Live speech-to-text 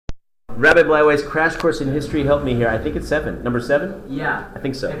Rabbi Blyway's Crash Course in History helped me here. I think it's 7. Number 7? Yeah. I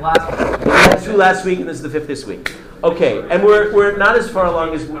think so. Like We last had 2 last week, and this is the 5th this week. Okay, and we're not as far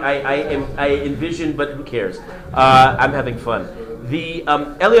along as I envisioned, but who cares? I'm having fun. The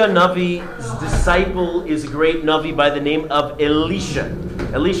Eliyahu Navi's disciple is a great Navi by the name of Elisha.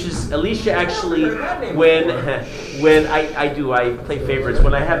 Elisha actually, when I play favorites.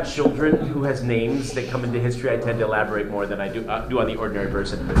 When I have children who has names that come into history, I tend to elaborate more than I do on the ordinary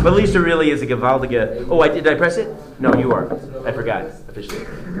person. But Elisha really is a gewaltige. Oh, did I press it? No, you are. I forgot officially.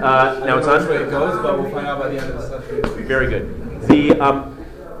 Now it's on. It goes, but we'll find out by the end of the session. Very good. The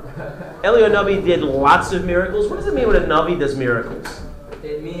Eliyahu Navi did lots of miracles. What does it mean when a Navi does miracles?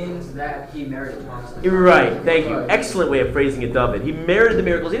 It means that he merited monsters. You're right. Thank you. Excellent way of phrasing it, David. He merited the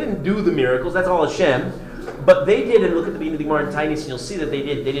miracles. He didn't do the miracles. That's all Hashem. But they did, and look at the beginning of the Gemara in Tainis, and you'll see that they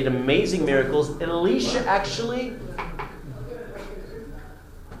did amazing miracles. And Elisha actually,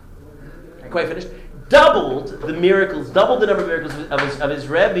 quite finished, doubled the miracles, doubled the number of miracles of his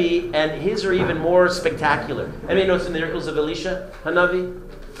Rebbe, and his are even more spectacular. Anybody notice the miracles of Elisha Hanavi?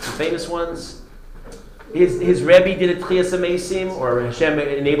 The famous ones. His Rebbe did a Tchias HaMeisim, or Hashem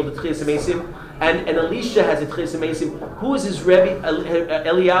enabled a Tchias HaMeisim, and Elisha has a Tchias HaMeisim. Who is his Rebbe?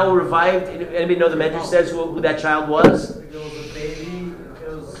 Eliyahu revived. Anybody know the Medrash says who that child was? It was a baby.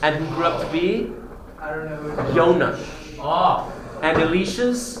 And who grew up to be? I don't know. Yonah. Oh. And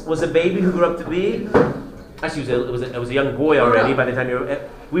Elisha's was a baby who grew up to be? Actually, it was a young boy already by the time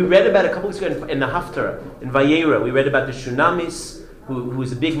we read about a couple weeks ago in the Haftarah, in Vayera. We read about the Shunamis, who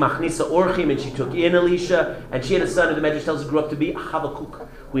was a big Machnisa Orchim, and she took in Elisha, and she had a son who the Medrash tells us grew up to be Habakkuk.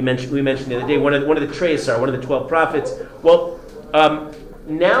 We mentioned the other day, one of the Treyasar, one of the 12 prophets. Well,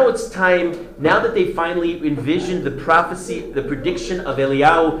 now it's time, now that they finally envisioned the prophecy, the prediction of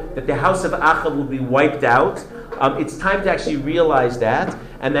Eliyahu, that the house of Achav will be wiped out, it's time to actually realize that,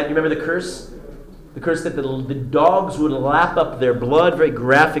 and that, you remember the curse? The curse that the dogs would lap up their blood, very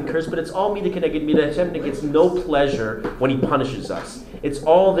graphic curse, but it's all Midah Keneged Midah. Hashem gets no pleasure when He punishes us. It's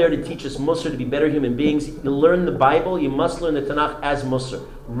all there to teach us Musar, to be better human beings. You learn the Bible, you must learn the Tanakh as Musar.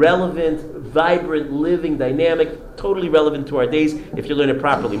 Relevant, vibrant, living, dynamic, totally relevant to our days if you learn it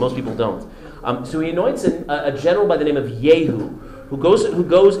properly. Most people don't. So He anoints a general by the name of Yehu,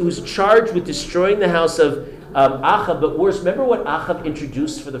 who's charged with destroying the house of Achav, but worse, remember what Achav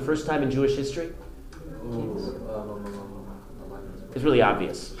introduced for the first time in Jewish history? It's really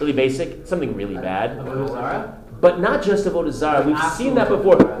obvious, really basic, something really bad. But not just Avodah Zarah. We've seen that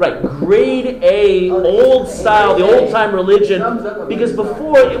before. Right, grade A, old style, the old time religion. Because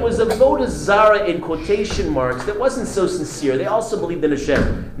before it was Avodah Zarah in quotation marks that wasn't so sincere. They also believed in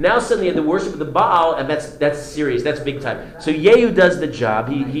Hashem. Now suddenly the worship of the Baal, and that's serious. That's big time. So Yehu does the job.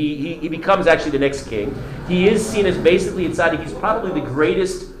 He becomes actually the next king. He is seen as basically a tzaddik. He's probably the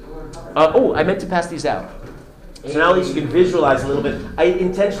greatest. I meant to pass these out. So now at least you can visualize a little bit. I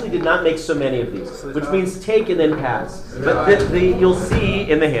intentionally did not make so many of these, which means take and then pass. But you'll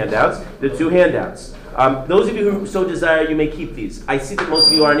see in the handouts, the 2 handouts. Those of you who so desire, you may keep these. I see that most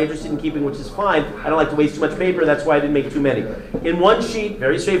of you aren't interested in keeping, which is fine. I don't like to waste too much paper, that's why I didn't make too many. In one sheet,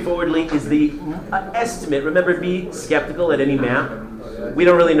 very straightforwardly, is the estimate. Remember, be skeptical at any map. We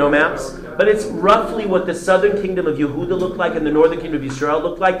don't really know maps, but it's roughly what the southern kingdom of Yehuda looked like and the northern kingdom of Yisrael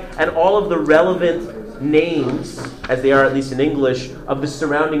looked like, and all of the relevant names, as they are at least in English, of the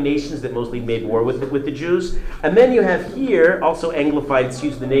surrounding nations that mostly made war with the Jews. And then you have here, also Anglified,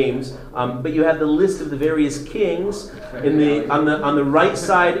 excuse the names, but you have the list of the various kings. On the right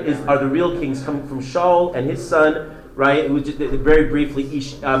side are the real kings coming from Shaul and his son, right? Who just very briefly,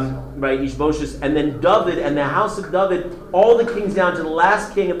 Ishbosheth, and then David and the house of David, all the kings down to the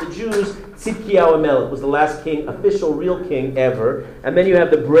last king of the Jews, Tzidkiyahu Melech was the last king, official, real king ever. And then you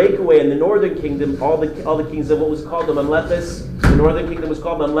have the breakaway in the northern kingdom, all the kings of what was called the Mamleches. The northern kingdom was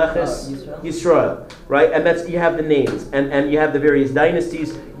called Mamleches Yisrael, right? And you have the names, and you have the various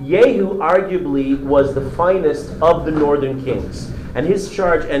dynasties. Yehu arguably was the finest of the northern kings. And his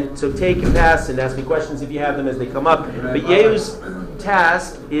charge, and so take and pass and ask me questions if you have them as they come up. But Yehu's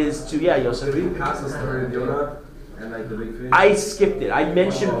task is to, Yosef. Did we pass the story of Yonah and like the big fish? I skipped it. I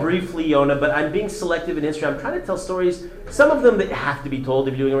mentioned briefly Yonah, but I'm being selective in history. I'm trying to tell stories, some of them that have to be told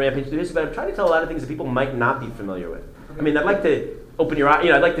if you're doing a rampage through history, but I'm trying to tell a lot of things that people might not be familiar with. I mean, I'd like to open your eyes,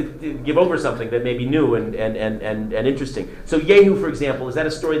 I'd like to give over something that may be new and interesting. So Yehu, for example, is that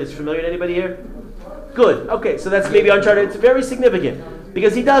a story that's familiar to anybody here? Good. Okay, so that's maybe uncharted. It's very significant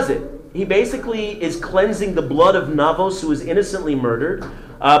because he does it. He basically is cleansing the blood of Navos, who was innocently murdered,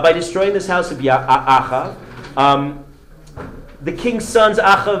 by destroying this house of Achav. The king's sons,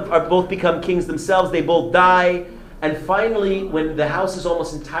 Achav, are both become kings themselves. They both die. And finally, when the house is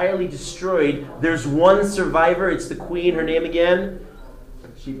almost entirely destroyed, there's one survivor. It's the queen. Her name again?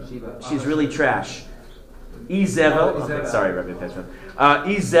 Sheba. She's really trash. Izebel. Okay, sorry, Rabbi Peshman.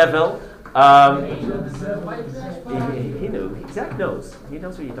 Izebel. He knew. Zach knows. He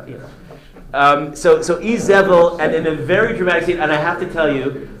knows what you're talking about. So Izebel, and in a very dramatic scene, and I have to tell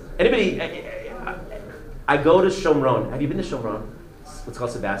you, anybody, I go to Shomron. Have you been to Shomron? It's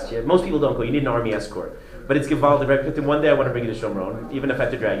called Sebastian. Most people don't go. You need an army escort. But it's Givaldic. Right? One day I want to bring you to Shomron, even if I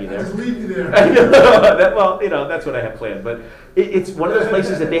have to drag you there. Just leave me there. I know. Well, that's what I have planned. But it's one of those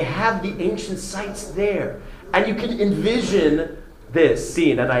places that they have the ancient sites there. And you can envision this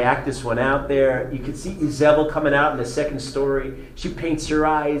scene, and I act this one out there. You can see Izebel coming out in the second story. She paints her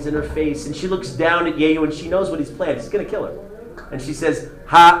eyes and her face, and she looks down at Yehu, and she knows what he's planned. He's going to kill her. And she says,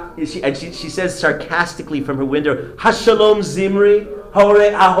 she says sarcastically from her window, "Hashalom Zimri,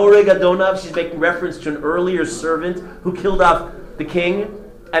 Ahore Gadonav." She's making reference to an earlier servant who killed off the king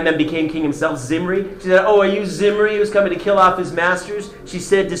and then became king himself, Zimri. She said, "Oh, are you Zimri who's coming to kill off his masters?" She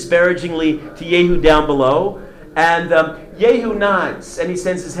said disparagingly to Yehu down below. And Yehu nods, and he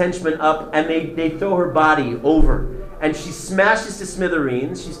sends his henchmen up, and they throw her body over. And she smashes to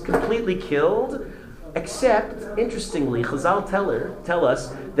smithereens. She's completely killed. Except, interestingly, Chazal tell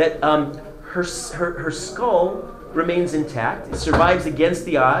us that her skull remains intact. It survives against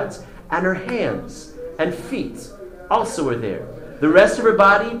the odds. And her hands and feet also are there. The rest of her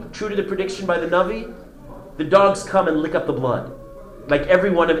body, true to the prediction by the Navi, the dogs come and lick up the blood. Like every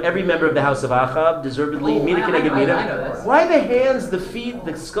member of the house of Achab, deservedly. I know this. Why the hands, the feet,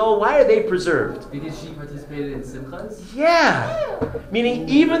 the skull, why are they preserved? Because she participated in Simchas? Yeah. Meaning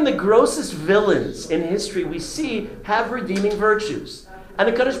even the grossest villains in history we see have redeeming virtues. And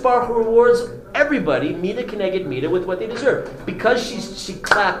the Kadosh Baruch Hu rewards everybody, Mida Keneged Mida, with what they deserve. Because she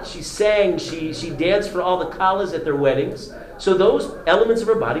clapped, she sang, she danced for all the kalas at their weddings. So those elements of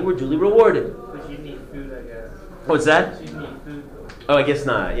her body were duly rewarded. But she'd need food, I guess. What's that? She'd need food. Oh, I guess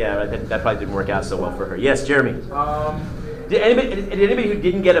not. Yeah, that probably didn't work out so well for her. Yes, Jeremy. Did anybody who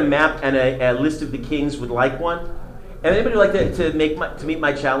didn't get a map and a list of the kings would like one? And anybody would like to meet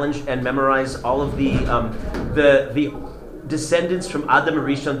my challenge and memorize all of the descendants from Adam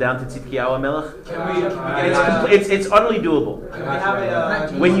Rishon down to Tzidkiyahu Melech? It's utterly doable. Can we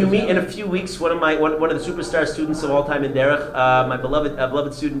have When you meet in a few weeks, one of the superstar students of all time in Derech, my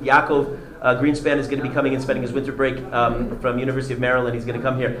beloved student Yaakov Greenspan is going to be coming and spending his winter break from University of Maryland. He's going to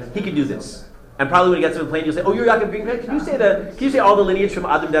come here. He can do this. And probably when he gets to the plane, you'll say, "Oh, you're Yaakov Greenspan. Can you say all the lineage from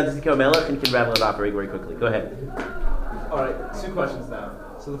Adam down to Tzidkiyahu Melech?" And can rattle it off very, very quickly. Go ahead. All right, two questions now.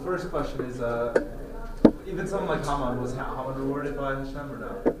 So the first question is, even someone like Haman, was Haman rewarded by Hashem or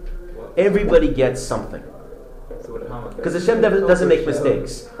no? Everybody gets something. So what did Haman get? Because Hashem doesn't make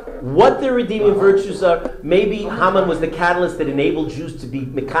mistakes. What their redeeming virtues are, maybe Haman was the catalyst that enabled Jews to be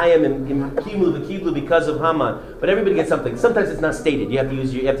Mekayim and Kiblu because of Haman. But everybody gets something. Sometimes it's not stated. You have to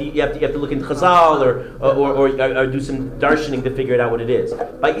use you have to look into Chazal or do some darshaning to figure out what it is.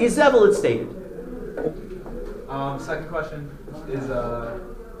 By Izebel, it's stated. Second question is,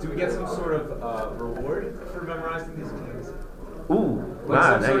 do we get some sort of reward for memorizing these kings? Ooh, Like wow,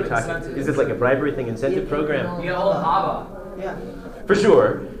 some now sort you're of talking. incentive. Is this like a bribery thing, incentive program? You get all the Hava. Yeah. For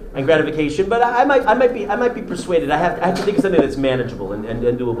sure, and gratification. But I might be persuaded. I have to think of something that's manageable and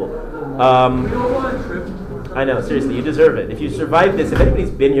doable. We don't want a trip. I know, seriously, you deserve it. If you survive this, if anybody's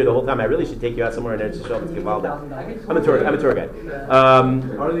been here the whole time, I really should take you out somewhere in Eretz Yisrael to Givaldic. I'm a tour guide.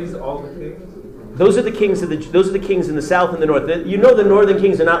 Are these all the kings? Those are the kings in the south and the north. The northern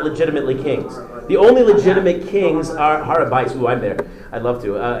kings are not legitimately kings. The only legitimate kings are Harabais. Ooh, I'm there. I'd love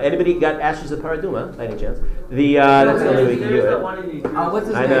to. Anybody got ashes of Paraduma by any chance? That's the only way we can do it. What's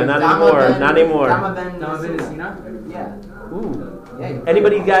his I name? know, not anymore. Dama ben Sina? Yeah. Ooh. Yeah.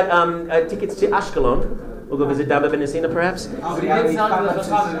 Anybody got tickets to Ashkelon? We'll go visit Dama ben Sina, perhaps. But he did sell to the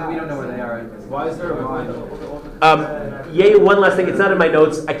Chacham, but we don't know where they are. Why is there a line? One last thing. It's not in my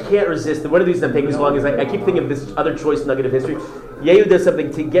notes. I can't resist. One of the reasons I'm taking so long is I keep thinking of this other choice nugget of history. Yehu does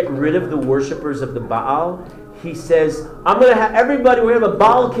something to get rid of the worshippers of the Baal. He says, "I'm going to have everybody. We're going to have a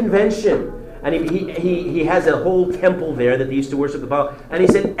Baal convention." And he has a whole temple there that they used to worship the Baal. And he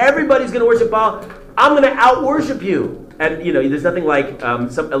said, "Everybody's going to worship Baal. I'm going to out-worship you." And there's nothing like a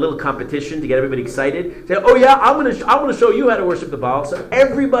little competition to get everybody excited. Say, "Oh yeah, I'm going to show you how to worship the Baal." So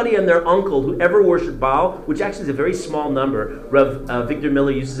everybody and their uncle who ever worshipped Baal, which actually is a very small number, Rav Victor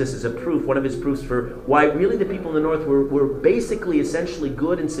Miller uses this as a proof, one of his proofs for why really the people in the north were basically essentially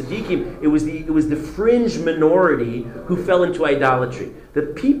good and tzaddikim. It was the fringe minority who fell into idolatry. The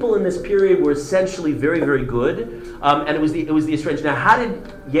people in this period were essentially very, very good, and it was the estranged. Now, how did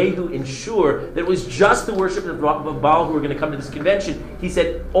Yehu ensure that it was just the worship of Baal who were going to come to this convention. He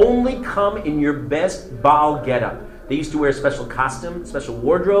said, only come in your best Baal getup. They used to wear a special costume, special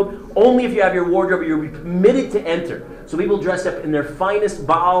wardrobe. Only if you have your wardrobe, you're permitted to enter. So people dressed up in their finest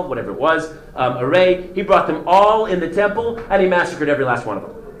Baal, whatever it was, array. He brought them all in the temple, and he massacred every last one of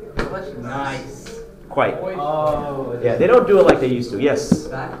them. Nice. Quite. Oh. Yeah, they don't do it like they used to. Yes.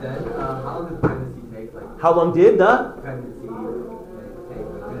 Back then, how long did pregnancy take? Like How long did the? pregnancy take?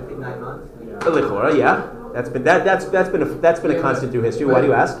 Did it take 9 months? Lichora, yeah. That's been a constant through history. Why do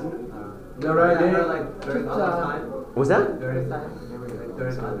you ask? No, right. Like during other time. What was that? During time. Like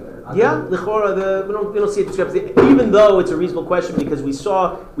during other. Yeah, Lichora, we don't see a discrepancy. Even though it's a reasonable question, because we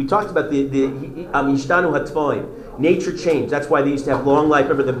talked about the Ishtanu Hatvoim, nature change. That's why they used to have long life.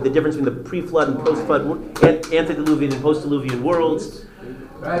 Remember the difference between the pre-flood and post-flood, antediluvian and post-diluvian worlds.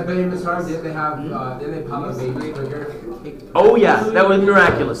 Right, but in Mitzrayim, didn't they pop a baby quicker? Oh yeah, that was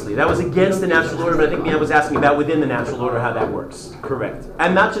miraculously. That was against the natural order, but I think Mian was asking about within the natural order how that works. Correct.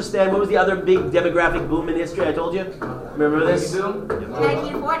 And not just then, what was the other big demographic boom in history I told you? Remember this?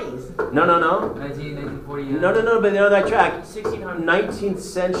 1940s. No. 1940. No, but they're on that track. 1600. 19th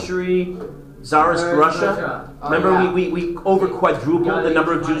century Tsarist Russia. Remember, we over quadrupled the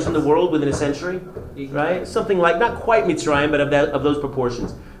number of Jews in the world within a century, right? Something like, not quite Mitzrayim, but of those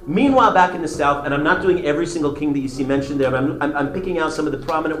proportions. Meanwhile, back in the south, and I'm not doing every single king that you see mentioned there, but I'm picking out some of the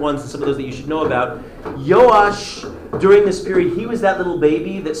prominent ones and some of those that you should know about. Yoash, during this period, he was that little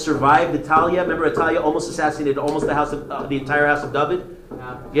baby that survived Atalia. Remember, Atalia almost assassinated almost the entire house of David?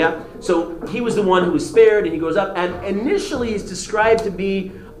 Yeah? So he was the one who was spared, and he goes up, and initially he's described to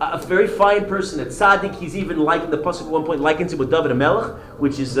be a very fine person, a tzaddik. He's even likened, the pasuk at one point likens him with David HaMelech,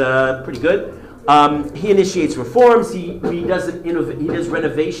 which is pretty good. He initiates reforms. He does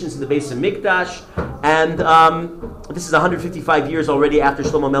renovations in the Beis HaMikdash, and this is 155 years already after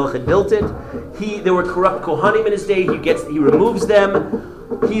Shlomo Melech had built it. There were corrupt Kohanim in his day. He removes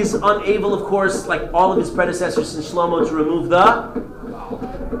them. He is unable, of course, like all of his predecessors in Shlomo, to remove the.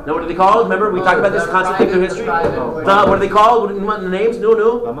 Now, what are they called? Remember, we talked about this constantly through history. What are they called? What are the names? No.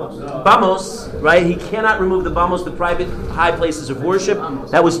 Bamos, right? He cannot remove the bamos, the private high places of worship.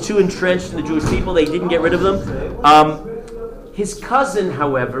 That was too entrenched in the Jewish people. They didn't get rid of them. His cousin,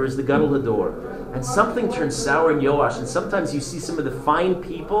 however, is the Gadol Hador. And something turns sour in Yoash. And sometimes you see some of the fine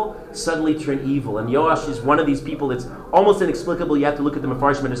people suddenly turn evil. And Yoash is one of these people that's almost inexplicable. You have to look at the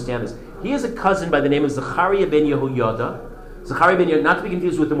Mefarshim to understand this. He has a cousin by the name of Zechariah ben Yehoyada. Zechariah ben Yehoyada, not to be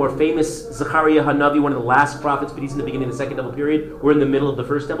confused with the more famous Zechariah Hanavi, one of the last prophets, but he's in the beginning of the Second Temple period. We're in the middle of the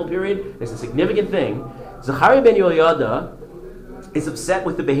First Temple period. It's a significant thing. Zechariah ben Yehoyada is upset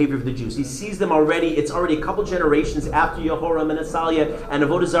with the behavior of the Jews. He sees them already. It's already a couple generations after Yehoram and Asalia, and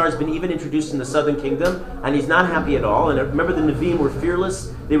Avodah Zarah has been even introduced in the southern kingdom, and he's not happy at all. And remember, the Nevi'im were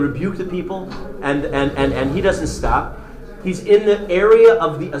fearless. They rebuked the people, and he doesn't stop. He's in the area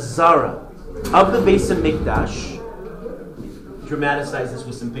of the Azara, of the Beis HaMikdash. Dramatize this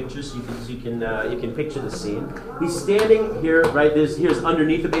with some pictures so you can picture the scene. He's standing here, right? Here's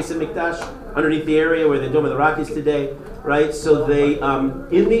underneath the Beis HaMikdash, underneath the area where the Dome of the Rock is today, right? So they,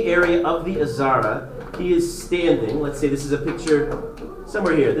 in the area of the Azara, he is standing. Let's say this is a picture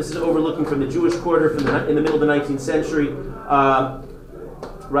somewhere here. This is overlooking from the Jewish quarter in the middle of the 19th century,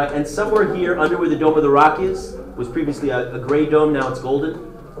 right? And somewhere here, under where the Dome of the Rock is, was previously a gray dome. Now it's golden.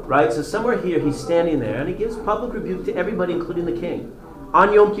 Right, so somewhere here he's standing there and he gives public rebuke to everybody, including the king,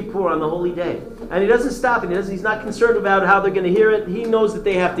 on Yom Kippur, on the holy day. And he doesn't stop, and he's not concerned about how they're going to hear it. He knows that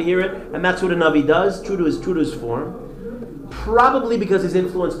they have to hear it, and that's what a Navi does, true to his form. Probably because he's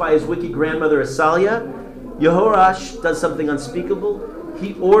influenced by his wicked grandmother Asalia, Yehorash does something unspeakable.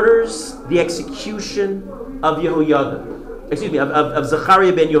 He orders the execution of of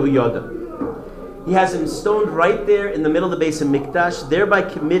Zechariah ben Yehoyada. He has him stoned right there in the middle of the Beis HaMikdash, thereby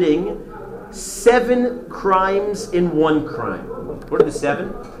committing 7 crimes in one crime. What are the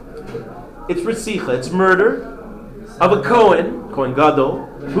 7? It's Ritzicha, it's murder of a Kohen Gadol,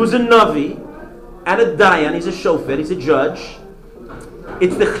 who's a Navi, and a Dayan, he's a Shofet, he's a judge.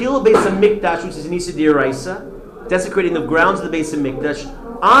 It's the Chil Beis HaMikdash, which is an Issa D'Oraisa, desecrating the grounds of the Beis HaMikdash,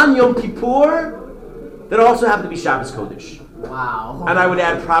 on Yom Kippur, that also happen to be Shabbos Kodesh. Wow. And I would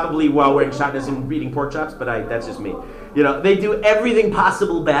add probably while wearing shatnas and eating pork chops, but that's just me. They do everything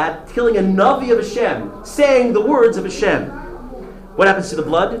possible bad, killing a Navi of Hashem, saying the words of Hashem. What happens to the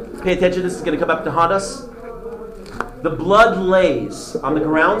blood? Pay attention, this is going to come up to haunt us. The blood lays on the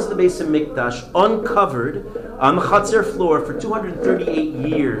grounds of the Beis HaMikdash, uncovered, on the Chatzar floor for 238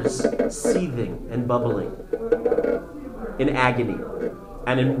 years, seething and bubbling in agony.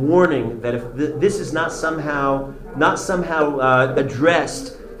 And in warning that if this is not somehow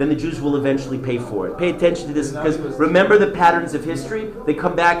addressed then the Jews will eventually pay for it. Pay attention to this, because remember the patterns of history. They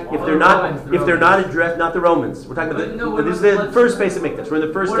come back if they're not addressed. Not the Romans. We're talking about this is the first base of Mikdash. We're in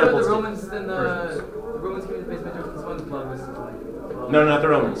the first temple. What are the Romans? Then the Romans came to the base of Mikdash. This one's blood was like. No, not the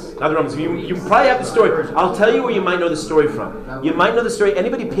Romans. Not the Romans. You probably have the story. I'll tell you where you might know the story from. You might know the story.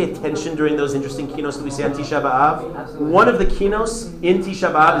 Anybody pay attention during those interesting kinos that we say on Tisha B'Av? One of the kinos in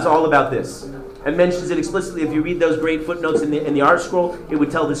Tisha B'Av is all about this, and mentions it explicitly. If you read those great footnotes in the art scroll, it would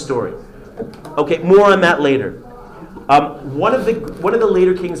tell this story. Okay, more on that later. One of the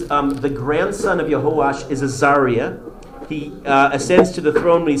later kings, the grandson of Yehoash, is Azariah. He ascends to the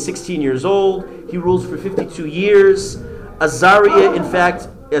throne when he's 16 years old. He rules for 52 years. Azariah, in fact,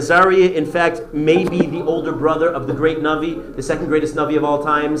 may be the older brother of the great Navi, the second greatest Navi of all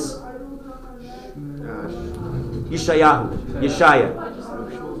times, Yeshaya,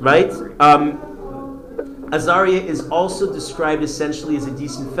 right? Azariah is also described essentially as a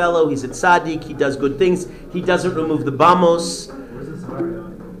decent fellow. He's a tzaddik. He does good things. He doesn't remove the bamos.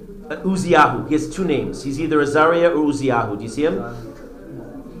 Uziyahu. He has two names. He's either Azariah or Uziyahu. Do you see him?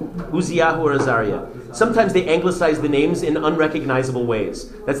 Uziyahu or Azariah. Sometimes they anglicize the names in unrecognizable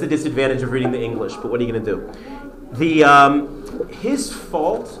ways. That's the disadvantage of reading the English, but what are you going to do? His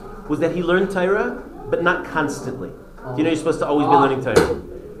fault was that he learned Torah, but not constantly. You know, you're supposed to always be learning Torah,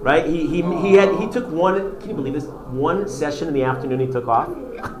 right? He took one. Can you believe this? One session in the afternoon he took off.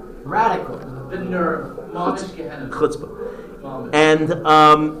 Radical. The nerve. Chutzpah. And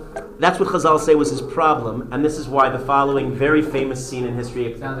that's what Chazal say was his problem, and this is why the following very famous scene in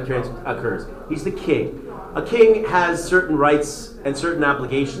history occurs. He's the king. A king has certain rights and certain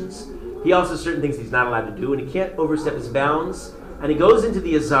obligations. He also has certain things he's not allowed to do, and he can't overstep his bounds. And he goes into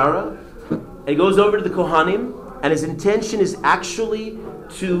the Azara, and he goes over to the Kohanim, and his intention is actually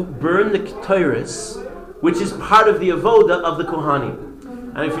to burn the Ketores, which is part of the avoda of the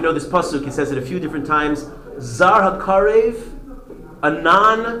Kohanim. And if you know this pasuk, it says it a few different times. Zar HaKarev,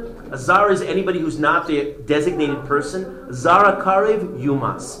 a zar is anybody who's not the designated person. Zar HaKarev,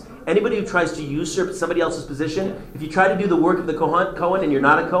 Yumas. Anybody who tries to usurp somebody else's position, if you try to do the work of the Kohen and you're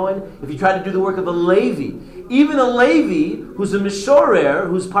not a Kohen, if you try to do the work of a Levi, even a Levi who's a Mishorer,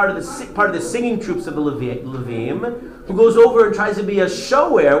 who's part of the singing troops of the Levim, who goes over and tries to be a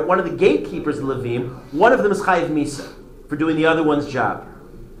Shoer, one of the gatekeepers of the Levim, one of them is Chayiv Misa for doing the other one's job.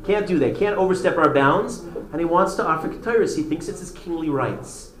 Can't do that. Can't overstep our bounds. And he wants to offer Ketores. He thinks it's his kingly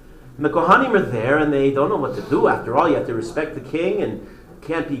rights. And the Kohanim are there, and they don't know what to do. After all, you have to respect the king, and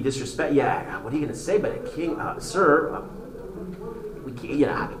can't be disrespect. Yeah, what are you going to say about a king, sir?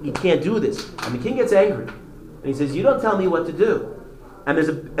 You can't do this. And the king gets angry, and he says, "You don't tell me what to do." And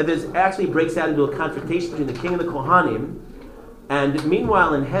there's actually breaks out into a confrontation between the king and the Kohanim. And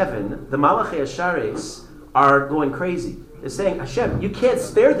meanwhile, in heaven, the Malachei Ashares are going crazy. They're saying, Hashem, you can't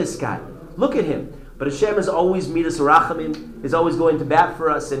spare this guy. Look at him. But Hashem is always midas rachamim, is always going to bat for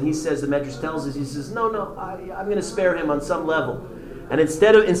us, and he says, the Medrash tells us, he says, no, I'm going to spare him on some level. And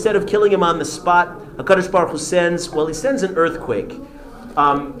instead of killing him on the spot, HaKadosh Baruch Hu sends an earthquake.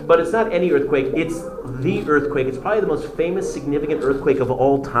 But it's not any earthquake, it's the earthquake. It's probably the most famous, significant earthquake of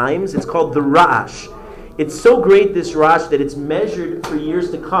all times. It's called the Ra'ash. It's so great, this Ra'ash, that it's measured for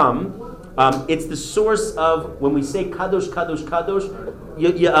years to come. It's the source of, when we say Kadosh, Kadosh, Kadosh,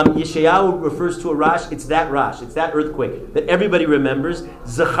 Yeshayahu refers to a Rash. It's that Rash, it's that earthquake that everybody remembers.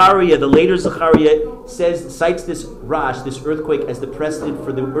 Zechariah, the later Zechariah, cites this Rash, this earthquake, as the precedent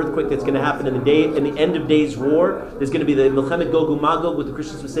for the earthquake that's going to happen in the end of days war. There's going to be the Milchemet Gog uMagog, what the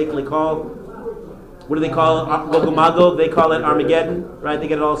Christians mistakenly call. What do they call it? Gog uMagog? They call it Armageddon, right? They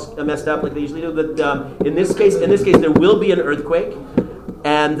get it all messed up like they usually do. But in this case, there will be an earthquake.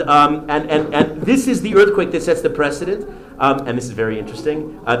 And this is the earthquake that sets the precedent. And this is very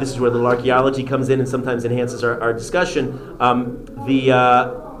interesting. This is where little archaeology comes in and sometimes enhances our discussion. The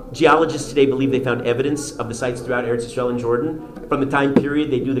geologists today believe they found evidence of the sites throughout Eretz Yisrael and Jordan. From the time period,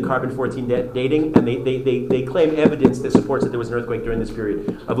 they do the carbon-14 dating, and they claim evidence that supports that there was an earthquake during this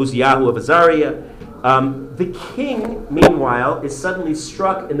period. Of Uziyahu, of Azariah. The king, meanwhile, is suddenly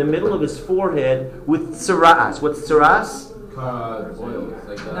struck in the middle of his forehead with tsaras. What's tsaras?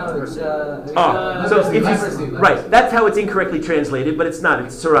 Right. That's how it's incorrectly translated, but it's not.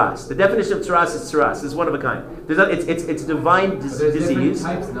 It's tsaras. The definition of tsaras is tsaras. It's one of a kind. It's divine disease,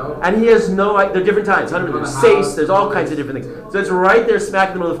 and he has no. There are different types. There's sace. There's all kinds of different things. So it's right there,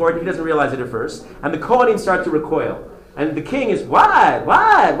 smack in the middle of the forehead. He doesn't realize it at first, and the Kohanim start to recoil, and the king is what?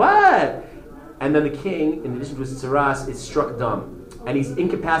 And then the king, in addition to his tsaras, is struck dumb. and he's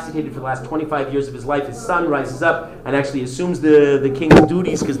incapacitated for the last 25 years of his life. His son rises up and actually assumes the king's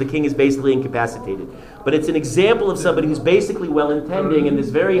duties because the king is basically incapacitated. But it's an example of somebody who's basically well-intending in this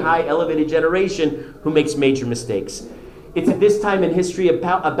very high elevated generation who makes major mistakes. It's at this time in history,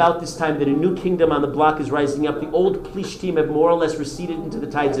 about this time, that a new kingdom on the block is rising up. The old Plishtim have more or less receded into the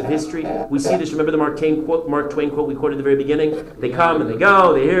tides of history. We see this, remember the Mark Twain quote we quoted at the very beginning? They come and they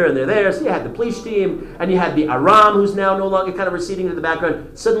go, they're here and they're there. So you had the Plishtim, and you had the Aram, who's now no longer kind of receding into the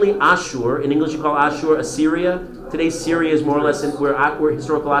background. Suddenly Ashur, in English you call Ashur Assyria. Today Syria is more or less where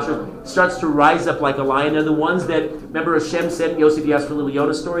historical Ashur starts to rise up like a lion. They're the ones that, remember Hashem sent Yosef Yasser little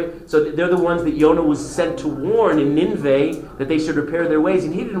Yonah story? So they're the ones that Yonah was sent to warn in Nineveh that they should repair their ways.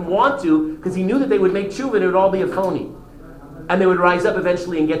 And he didn't want to because he knew that they would make tshuva and it would all be a phony. And they would rise up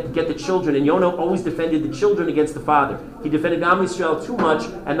eventually and get the children. And Yonah always defended the children against the father. He defended Am Yisrael too much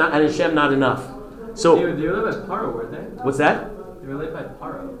and Hashem not enough. So they were led by Paro, weren't they? What's that? They were led by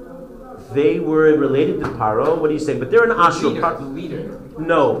Paro. They were related to Paro. What are you saying? But they're an Ashur. The leader.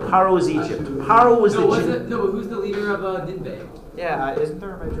 No, Paro is Egypt. Paro was but who's the leader of Nineveh? Yeah, isn't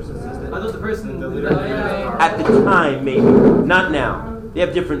there a Midrash that says that? I thought the person the leader of Nineveh. At the time, maybe. Not now. They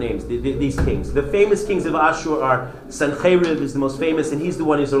have different names, these kings. The famous kings of Ashur are Sancherib is the most famous, and he's the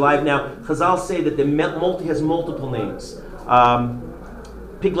one who's alive now. Chazal say that the has multiple names.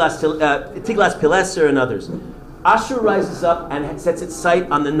 Tiglath-Pileser and others. Ashur rises up and sets its sight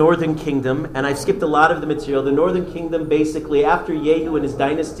on the northern kingdom, and I've skipped a lot of the material. The northern kingdom, basically, after Yehu and his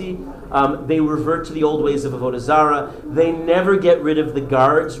dynasty, they revert to the old ways of Avodah Zarah. They never get rid of the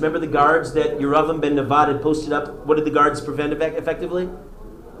guards. Remember the guards that Yeravam ben Nevad had posted up? What did the guards prevent effectively?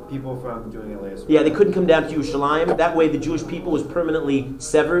 People from doing Elias. Yeah, they couldn't come down to Yerushalayim. That way the Jewish people was permanently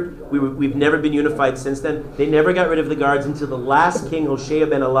severed. We've never been unified since then. They never got rid of the guards until the last king, Hoshea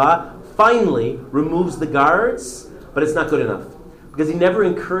ben Allah, finally removes the guards, but it's not good enough. Because he never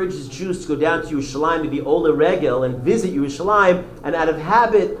encourages Jews to go down to Yerushalayim to be Ola Regel and visit Yerushalayim, and out of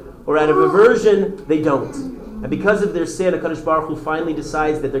habit or out of aversion, they don't. And because of their sin, HaKadosh Baruch Hu finally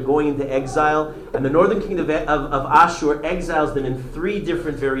decides that they're going into exile, and the northern kingdom of Ashur exiles them in 3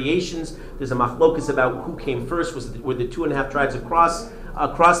 different variations. There's a machlokus about who came first. Were the 2.5 tribes across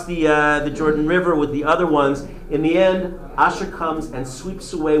the Jordan River with the other ones. In the end, Ashur comes and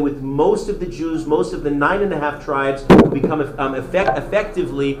sweeps away with most of the Jews, most of the 9.5 tribes who become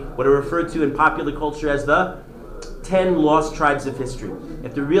effectively what are referred to in popular culture as the 10 lost tribes of history. You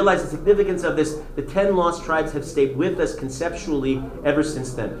have to realize the significance of this. The 10 lost tribes have stayed with us conceptually ever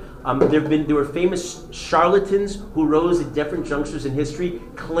since then. There were famous charlatans who rose at different junctures in history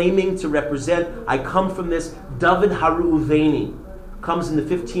claiming to represent, I come from this, David HaReuveni comes in the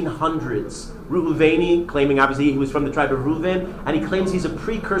 1500s. Reuveni, claiming obviously he was from the tribe of Reuven, and he claims he's a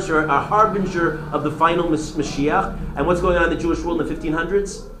precursor, a harbinger of the final Mashiach. And what's going on in the Jewish world in the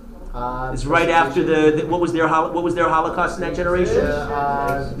 1500s? It's right after what was their Holocaust in that generation?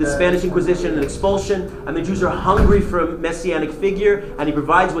 The Spanish Inquisition and expulsion, and the Jews are hungry for a messianic figure, and he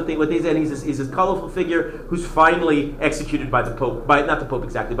provides what they say, and he's a colorful figure who's finally executed by the Pope, not the Pope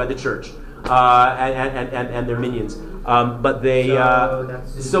exactly, by the Church, and their minions. But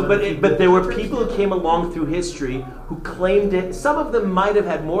there were people who came along through history who claimed it. Some of them might have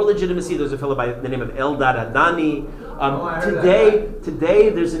had more legitimacy. There's a fellow by the name of Eldad Adani. Today,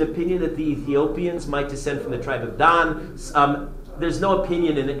 there's an opinion that the Ethiopians might descend from the tribe of Dan. There's no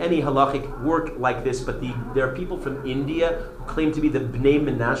opinion in any halachic work like this, but there are people from India who claim to be the Bnei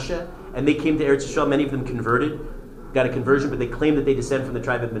Menashe, and they came to Eretz Yisrael. Many of them got a conversion, but they claim that they descend from the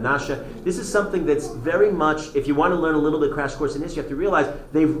tribe of Menashe. This is something that's very much, if you want to learn a little bit of crash course in history, you have to realize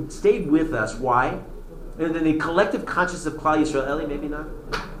they've stayed with us. Why? And in the collective consciousness of Klal Yisrael, Eli, maybe not?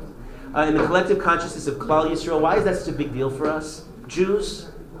 In the collective consciousness of Klal Yisrael, why is that such a big deal for us? Jews,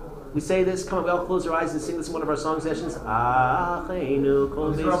 we say this, come on, we all close our eyes and sing this in one of our song sessions. Acheinu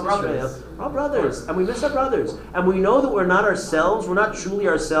kol beis Yisrael. We're all brothers, and we miss our brothers. And we know that we're not ourselves, we're not truly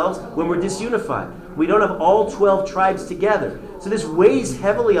ourselves when we're disunified. We don't have all 12 tribes together. So this weighs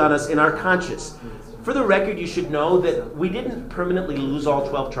heavily on us in our conscience. For the record, you should know that we didn't permanently lose all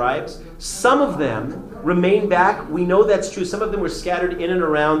 12 tribes. Some of them remain back. We know that's true. Some of them were scattered in and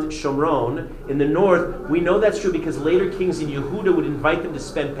around Shomron in the north. We know that's true because later kings in Yehuda would invite them to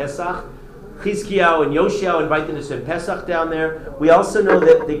spend Pesach. Chizkiyahu and Yoshiyahu invite them to spend Pesach down there. We also know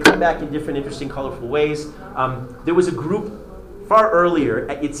that they come back in different interesting, colorful ways. There was a group far earlier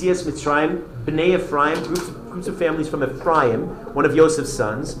at Yetzias Mitzrayim, Bnei Ephraim, groups of families from Ephraim, one of Yosef's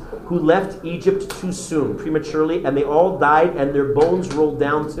sons, who left Egypt too soon, prematurely, and they all died, and their bones rolled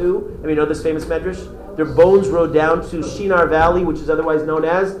down to, you know this famous medrash? Their bones rolled down to Shinar Valley, which is otherwise known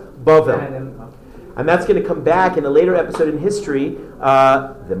as Bavel. And that's going to come back in a later episode in history.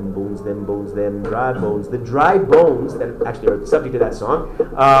 Them bones, them dry bones. The dry bones that actually are the subject of that song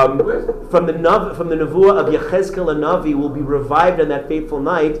from the Nevuah of Yechezkel Navi will be revived on that fateful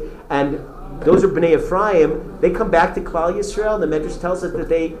night, and those are Bnei Ephraim. They come back to Klal Yisrael. The Medrash tells us that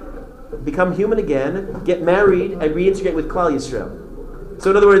they become human again, get married, and reintegrate with Klal Yisrael. So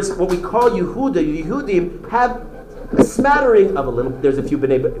in other words, what we call Yehuda, Yehudim, have a smattering of a little. There's a few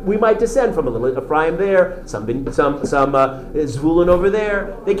Bnei, but we might descend from a little Ephraim there, some Zvulun over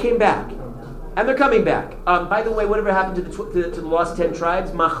there. They came back, and they're coming back. By the way, whatever happened to the lost 10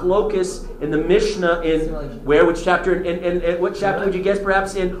 tribes? Machlokis in the Mishnah in where? Which chapter? In what chapter would you guess?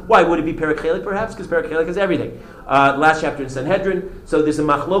 Perhaps in why would it be Perek Chelik? Perhaps because Perek Chelik is everything. Last chapter in Sanhedrin. So there's a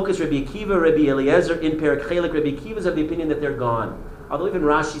Machlokis, Rabbi Akiva, Rabbi Eliezer in Perek Chelik. Rabbi Akiva is of the opinion that they're gone. Although even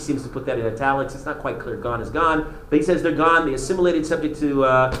Rashi seems to put that in italics, it's not quite clear. Gone is gone, but he says they're gone. They assimilated, subject to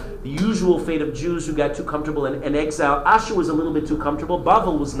the usual fate of Jews who got too comfortable in exile. Asher was a little bit too comfortable.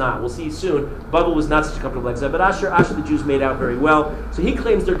 Bavel was not. We'll see soon. Bavel was not such a comfortable exile, but Asher the Jews made out very well. So he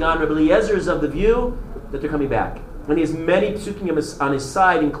claims they're gone. Rabbi Eliezer is of the view that they're coming back. And he has many psukim on his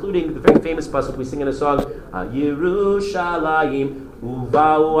side, including the very famous pasuk we sing in a song, Yerushalayim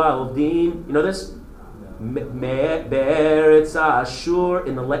Uvau Aldim. You know this? Be'eretz Ashur,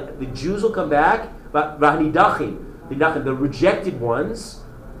 in the Jews will come back, but the rejected ones,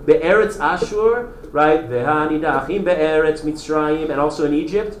 Be'eretz Ashur, right? Ve'hanidachim Be'eretz Mitzrayim, and also in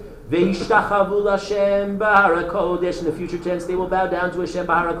Egypt. Ve'ishtachavu Lashem Bahar HaKodesh. In the future tense, they will bow down to Hashem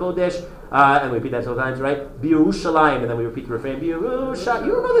Bahar HaKodesh. And we repeat that several times, right? Yerushalayim, and then we repeat the refrain. Yerushalayim.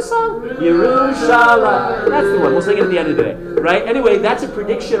 You don't know the song? Yerushalayim. That's the one. We'll sing it at the end of the day, right? Anyway, that's a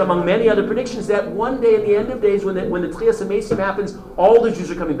prediction among many other predictions that one day in the end of days, when the Tchias HaMesim happens, all the Jews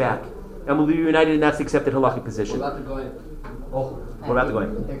are coming back, and will be united, and that's the accepted halachic position. What about the Goyim? What about the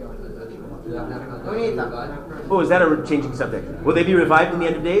Goyim? Oh, is that a changing subject? Will they be revived in the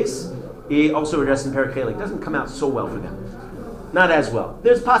end of days? He also addressed in Perek Chelik. Doesn't come out so well for them. Not as well.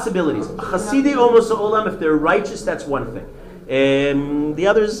 There's possibilities. Chasidei Omos Olam, if they're righteous, that's one thing. The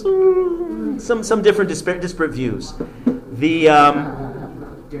others, some different disparate views.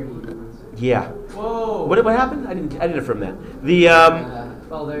 Yeah. Whoa. What happened? I didn't affirm that.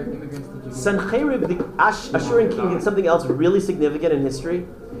 Well, they're immigrants to Jews. Sancherib, the Assyrian king, did something else really significant in history.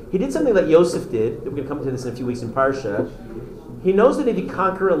 He did something that Yosef did. We're going to come to this in a few weeks in Parsha. He knows that if you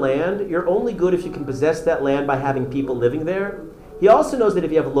conquer a land, you're only good if you can possess that land by having people living there. He also knows that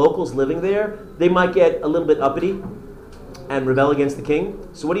if you have locals living there, they might get a little bit uppity and rebel against the king.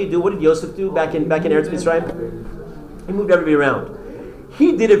 So what do you do? What did Yosef do back in Eretz Mitzrayim? He moved everybody around.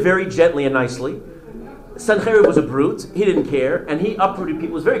 He did it very gently and nicely. Sancherib was a brute. He didn't care, and he uprooted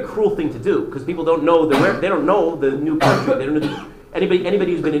people. It was a very cruel thing to do because people don't know they don't know the new country. They don't know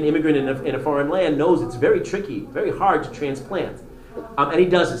anybody who's been an immigrant in a foreign land knows it's very tricky, very hard to transplant. And he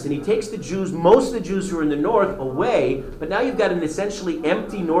does this, and he takes the Jews, most of the Jews who are in the north, away, but now you've got an essentially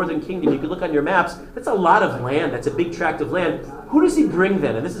empty northern kingdom. You can look on your maps, that's a lot of land, that's a big tract of land. Who does he bring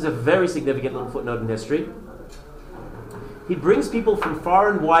then? And this is a very significant little footnote in history. He brings people from far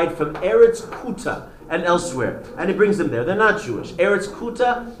and wide, from Eretz Kuta and elsewhere, and he brings them there. They're not Jewish. Eretz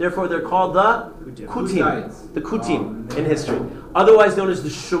Kuta, therefore they're called the Kutim, the Kutim in history, otherwise known as the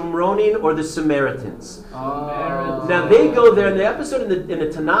Shomronim or the Samaritans. Now they go there, and the episode in the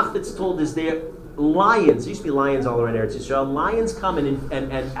Tanakh that's told is they're lions. There used to be lions all around Eretz Yisrael. Lions come and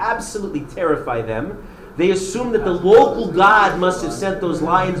absolutely terrify them. They assume that the local god must have sent those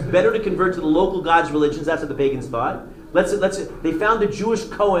lions. Better to convert to the local god's religions. That's what the pagans thought. They found the Jewish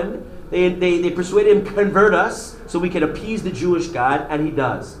Kohen. They persuaded him, convert us so we can appease the Jewish God, and he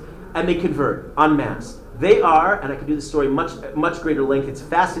does. And they convert en masse. They are, and I could do this story much greater length. It's a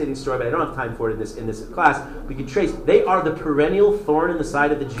fascinating story, but I don't have time for it in this class. We can trace. They are the perennial thorn in the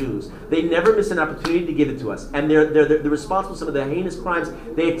side of the Jews. They never miss an opportunity to give it to us, and they're responsible for some of the heinous crimes.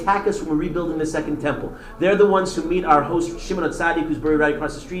 They attack us when we're rebuilding the second temple. They're the ones who meet our host Shimon HaTzadik, who's buried right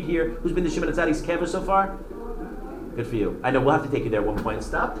across the street here. Who's been to Shimon HaTzadik's campus so far? Good for you. I know we'll have to take you there at one point.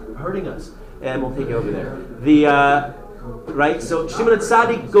 Stop hurting us, and we'll take you over there. Right? So Shimon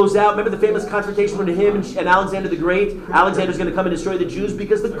HaTzadik goes out. Remember the famous confrontation between him and Alexander the Great? Alexander's going to come and destroy the Jews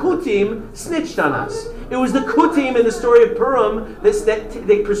because the Kutim snitched on us. It was the Kutim in the story of Purim that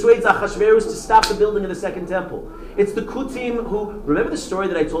they persuades Achashverosh to stop the building of the second temple. It's the Kutim who, remember the story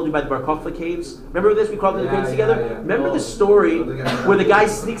that I told you about the Bar Kokhba caves? Remember this? We crawled through the caves together? Yeah. Remember the story where the guy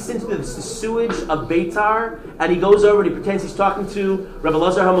sneaks into the sewage of Beitar and he goes over and he pretends he's talking to Rabbi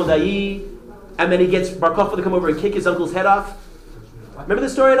Elazar HaModai, and then he gets Bar Kokhba to come over and kick his uncle's head off? Remember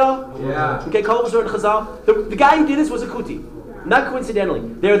this story at all? Yeah. Okay, Kol Hazor and Chazal. The guy who did this was a Kuti. Not coincidentally,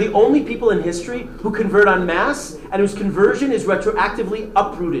 they're the only people in history who convert en masse and whose conversion is retroactively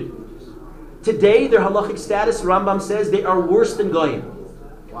uprooted. Today, their halachic status, Rambam says, they are worse than Goyim.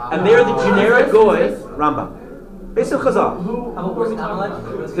 And they're the generic Goy, Rambam. Based on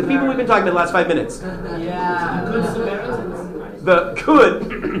Chazal. The people we've been talking about the last 5 minutes. Yeah. Good Samaritans. The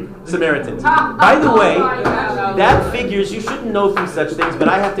good Samaritans. By the way, that figures. You shouldn't know from such things, but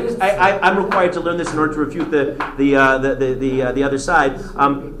I have to. I'm required to learn this in order to refute the other side.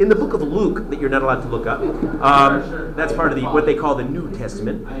 In the book of Luke, that you're not allowed to look up. That's part of what they call the New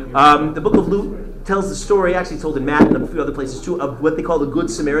Testament. The book of Luke tells the story, actually told in Matt and a few other places too, of what they call the Good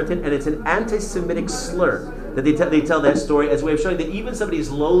Samaritan, and it's an anti-Semitic slur that they tell that story as a way of showing that even somebody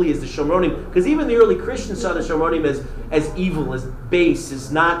as lowly as the Shomronim, because even the early Christians saw the Shomronim as evil, as base,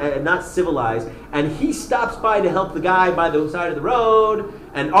 as not civilized, and he stops by to help the guy by the side of the road,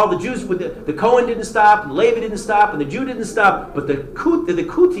 and all the Jews, the Cohen didn't stop, and Levi didn't stop, and the Jew didn't stop, but the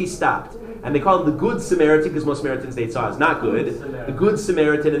Kuti stopped. And they call him the Good Samaritan because most Samaritans they saw as not good. The Good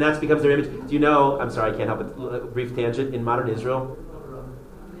Samaritan, and that becomes their image. Do you know, I'm sorry, I can't help it, brief tangent, in modern Israel,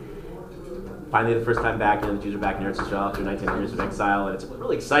 finally the first time back, the Jews are back in Eretz Yisrael after 19 years of exile, and it's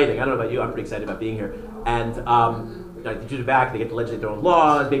really exciting. I don't know about you, I'm pretty excited about being here. And the Jews are back, they get to legislate their own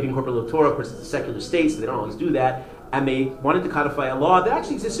laws, maybe incorporate a little Torah. Of course, it's a secular state, so they don't always do that. And they wanted to codify a law that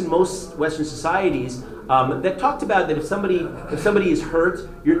actually exists in most Western societies that talked about that if somebody is hurt,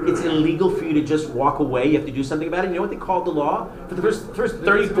 it's illegal for you to just walk away. You have to do something about it. You know what they called the law? For the first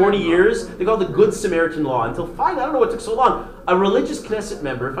 30, 40 years, they called it the Good Samaritan Law. Until finally, I don't know what took so long, a religious Knesset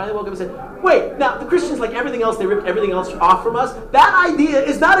member finally woke up and said, wait, now the Christians, like everything else, they ripped everything else off from us. That idea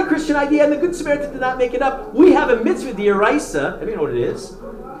is not a Christian idea, and the Good Samaritan did not make it up. We have a mitzvah, the Eraisa. You know what it is?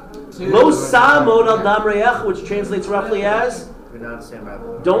 Lo samod al dam re'ech, which translates roughly as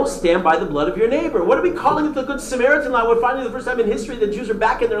don't stand by the blood of your neighbor. What are we calling it, the Good Samaritan law? We're finally the first time in history that Jews are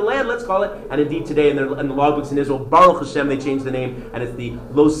back in their land, let's call it. And indeed today in the logbooks in Israel, Baruch Hashem, they changed the name, and it's the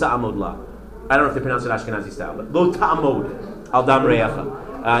Lo Sa'amod law. I don't know if they pronounce it Ashkenazi style, but Lo Ta'amod al dam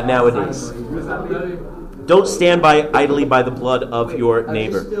re'echa nowadays. Don't stand by idly by the blood of your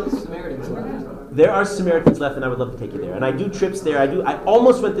neighbor. There are Samaritans left, and I would love to take you there. And I do trips there. I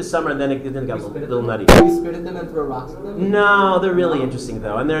almost went this summer, and then it got a little nutty. Have you spit at them and throw rocks at them? No, they're really interesting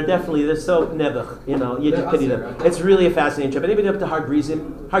though, and they're so nebuch. You just pity them. It's really a fascinating trip. Anybody up to Har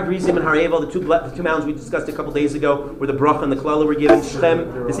Grizim and Har Eval, the two mountains we discussed a couple days ago, where the bracha and the klala were given.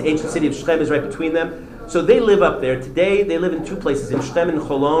 Shechem, this ancient city of Shechem, is right between them. So they live up there. Today, they live in two places, in Shechem and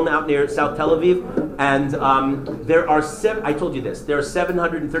Cholon, out near South Tel Aviv. And there are I told you this. There are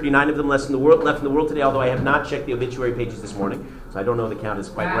 739 of them left in the world today. Although I have not checked the obituary pages this morning, so I don't know the count is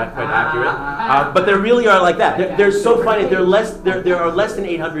quite accurate. But there really are like that. They're so funny. There are less than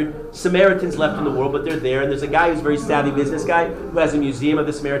 800 Samaritans left in the world, but they're there. And there's a guy who's a very savvy business guy who has a museum of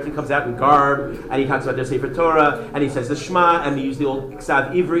the Samaritan. Comes out in garb, and he talks about their Sefer Torah, and he says the Shema, and they use the old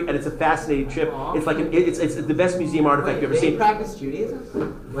Ksav Ivri, and it's a fascinating trip. It's like it's the best museum artifact you've ever seen. They practice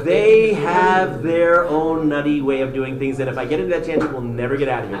Judaism? They have their own nutty way of doing things, and if I get into that tangent, we'll never get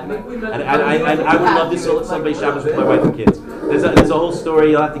out of here. And I would love to celebrate Shabbos with my wife and kids. There's a whole story.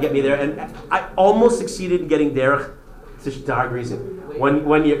 You'll have to get me there. And I almost succeeded in getting derech to Har Grizim.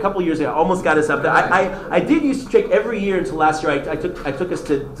 One year, a couple years ago, I almost got us up there. I did used to take every year until last year. I took us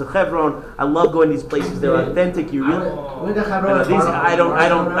to Hebron. I love going to these places. They're authentic. You really. I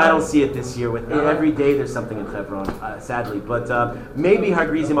don't see it this year. With every day, there's something in Hebron, sadly. But maybe Har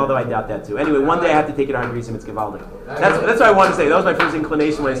Grizim, although I doubt that too. Anyway, one day I have to take it to Har Grizim. It's Givaldic. That's what I wanted to say. That was my first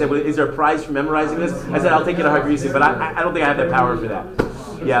inclination when I said, well, "Is there a prize for memorizing this?" I said, "I'll take it to Har Grizim," but I don't think I have that power for that.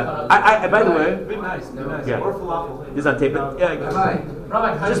 Yeah. I by the way, Be nice. yeah. Or falafel. This is on tape. But, yeah.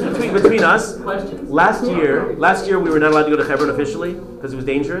 Rabbi, Just between us, questions? last year we were not allowed to go to Hebron officially because it was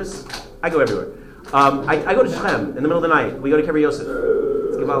dangerous. I go everywhere. I go to Shechem in the middle of the night. We go to Kever Yosef.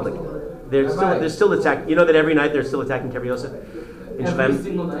 It's Givaldic. There's still attack. You know that every night they're still attacking Kever Yosef in Every Shechem.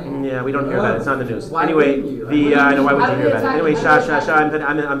 single night? Yeah, we don't hear about it. It's not in the news. Why Anyway, wouldn't you? I know why would you hear about it? Anyway,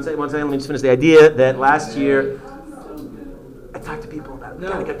 I'm saying, let me just finish the idea that last year I talked to people about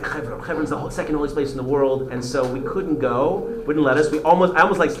gotta get to Hebron. Hebron's the second holiest place in the world, and so we couldn't go. Wouldn't let us. I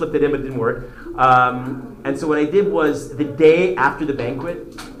almost like slipped it in, but it didn't work. And so what I did was the day after the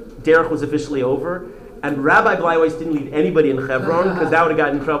banquet, derech was officially over, and Rabbi Bleiweiss didn't lead anybody in Hebron because that would have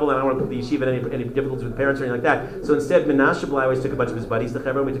gotten in trouble, and I don't want to put the yeshiva in any difficulties with parents or anything like that. So instead, Menashe Bleiweiss took a bunch of his buddies to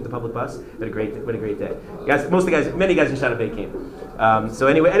Hebron. We took the public bus. We had a great day. Guys, many guys in Shana Bay came. So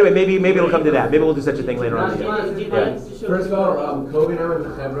anyway, maybe it'll come to that. Maybe we'll do such a thing later on. Yeah. First of all, Kobe and I went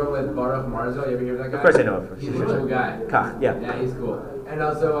to Hebron with Baruch Marzo. You ever hear of that guy? Of course I know him. He's a cool guy. Kach, yeah. Yeah, he's cool. And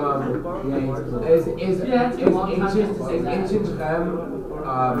also, is ancient Shem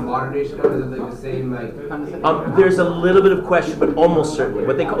modern nation, or is it like the same like? There's a little bit of question, but almost certainly.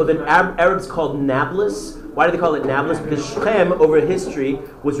 What they call the Arabs called Nablus. Why do they call it Nablus? Because Shechem, over history,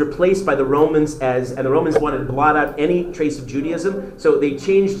 was replaced by the Romans and the Romans wanted to blot out any trace of Judaism, so they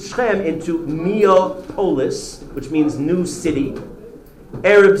changed Shechem into Neopolis, which means new city.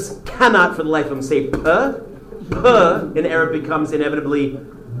 Arabs cannot, for the life of them, say P. In Arab becomes inevitably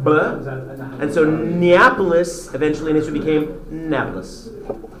B. And so Neapolis eventually in history became Nablus.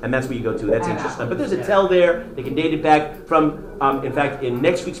 And that's where you go to. That's interesting. But there's a tell there. They can date it back from, in fact, in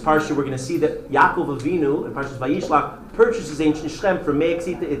next week's Parsha, we're going to see that Yaakov Avinu, in Parshas Vayishlach, purchases ancient Shechem from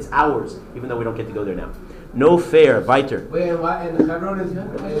Me'aksita. It's ours, even though we don't get to go there now. No fair. Weiter. Wait, and Hebron is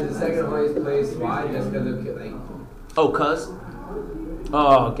the second holiest place. Why? Just because of like...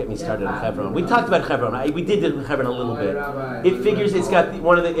 Oh, get me started on Hebron. We talked about Hebron. We did Hebron a little bit. It figures it's got it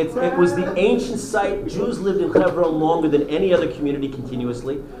was the ancient site. Jews lived in Hebron longer than any other community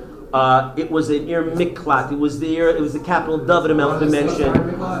continuously. It was an Ir Miklat. It was the capital David HaMelech mentioned.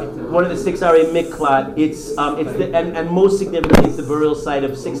 One of the 6 Arei Miklat. And most significantly, it's the burial site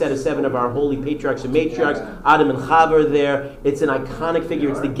of 6 out of 7 of our holy patriarchs and matriarchs. Adam and Chava are there. It's an iconic figure.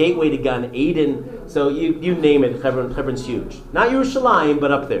 It's the gateway to Gan Eden. So you name it. Hebron's huge. Not Yerushalayim,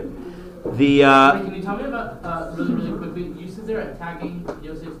 but up there. Can you tell me about really quickly? You said they're attacking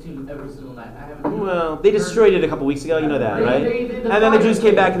Yosef's tomb every single night. I haven't. Well, they destroyed it a couple weeks ago. You know that, right? And then the Jews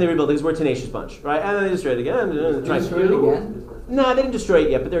came back and they rebuilt it because we're a tenacious bunch, right? And then they destroyed it again. Destroyed it again? No, they didn't destroy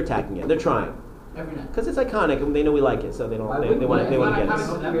it yet, but they're attacking it. They're trying every night because it's iconic and they know we like it, so they want to get us.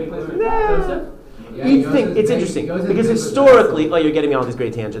 Yeah, You'd think it's interesting because historically, you're getting me on all these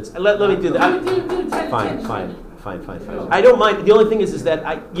great tangents. Let me do that. Fine. I don't mind. The only thing is that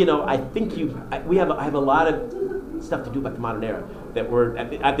I think I have a lot of stuff to do about the modern era that we're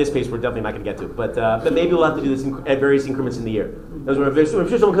at this pace we're definitely not going to get to. But maybe we'll have to do this at various increments in the year. If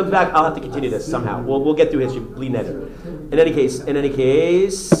someone comes back, I'll have to continue this somehow. We'll get through history, bleeding edge. In any case, getting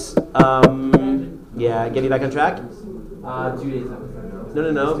back on track. 2 days.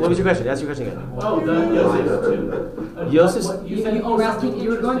 No. What was your question? Ask your question again. Yosef's Yosef's? You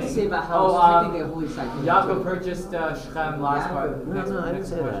were going to say about how stripping a holy site. Yaakov purchased Shechem last part. No, I didn't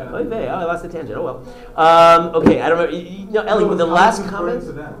say that. I lost the tangent. Oh well. Okay, I don't remember. Ellie, with the last comment.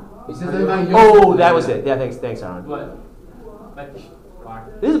 Oh, that was it. Yeah, thanks, Aaron. What?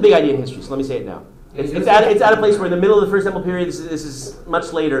 This is a big idea in history, so let me say it now. It's at a place where in the middle of the First Temple period, this is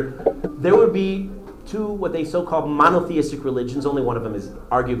much later, there would be 2 what they so-called monotheistic religions. Only one of them is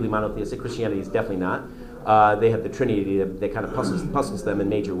arguably monotheistic. Christianity is definitely not. They have the Trinity that kind of puzzles them in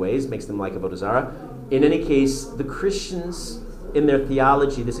major ways, makes them like Avodah Zarah. In any case, the Christians, in their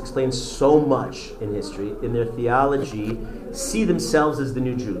theology, this explains so much in history, in their theology, see themselves as the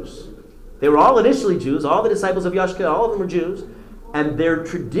new Jews. They were all initially Jews, all the disciples of Yashka, all of them were Jews, and their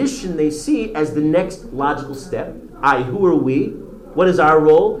tradition they see as the next logical step. Who are we? What is our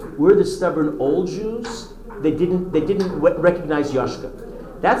role? We're the stubborn old Jews. They didn't recognize Yashka.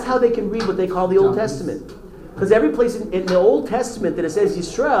 That's how they can read what they call the Old Testament. Because every place in the Old Testament that it says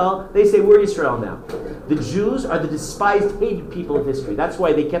Yisrael, they say we're Yisrael now. The Jews are the despised, hated people of history. That's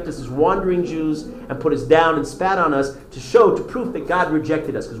why they kept us as wandering Jews and put us down and spat on us to prove that God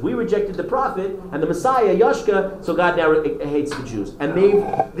rejected us. Because we rejected the prophet and the Messiah, Yashka, so God now hates the Jews. And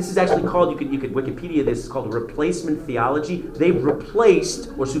this is actually called, you could Wikipedia this, it's called replacement theology. They've replaced,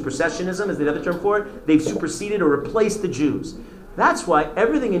 or supersessionism is the other term for it, they've superseded or replaced the Jews. That's why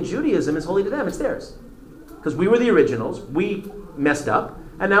everything in Judaism is holy to them, it's theirs. Because we were the originals, we messed up,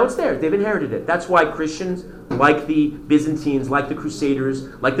 and now it's theirs. They've inherited it. That's why Christians, like the Byzantines, like the Crusaders,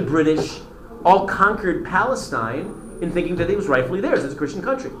 like the British, all conquered Palestine in thinking that it was rightfully theirs. It's a Christian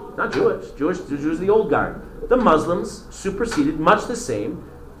country. Not Jewish. Jews are the old guard. The Muslims superseded, much the same,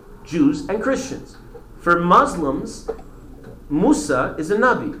 Jews and Christians. For Muslims, Musa is a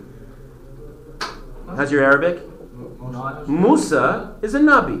Nabi. How's your Arabic? Musa is a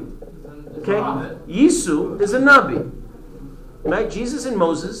Nabi. Okay? Yisu is a Nabi. Right? Jesus and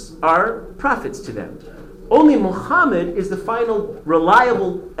Moses are prophets to them. Only Muhammad is the final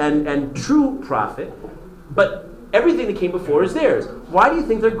reliable and true prophet, but everything that came before is theirs. Why do you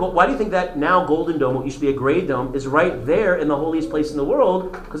think that now Golden Dome, what used to be a gray dome, is right there in the holiest place in the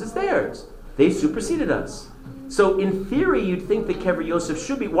world? Because it's theirs. They superseded us. So in theory, you'd think that Kever Yosef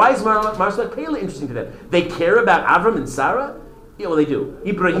should be. Why is Marsal Pele interesting to them? They care about Avram and Sarah? Yeah, well, they do.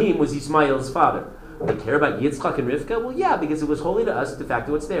 Ibrahim was Ismail's father. They care about Yitzchak and Rivka? Well, yeah, because it was holy to us, de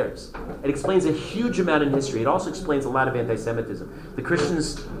facto it's theirs. It explains a huge amount in history. It also explains a lot of anti-Semitism. The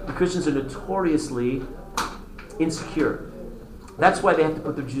Christians are notoriously insecure. That's why they have to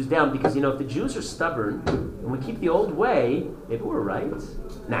put the Jews down, because if the Jews are stubborn and we keep the old way, maybe we're right.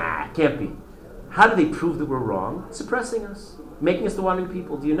 Nah, it can't be. How do they prove that we're wrong? Suppressing us, making us the wandering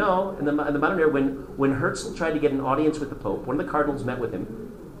people. Do you know, in the modern era, when Herzl tried to get an audience with the Pope, one of the cardinals met with him,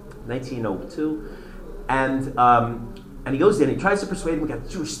 1902, and he goes in and he tries to persuade him, we got a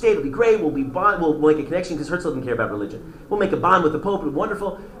Jewish state, it'll be great, we'll make a connection, because Herzl didn't care about religion. We'll make a bond with the Pope, it'll be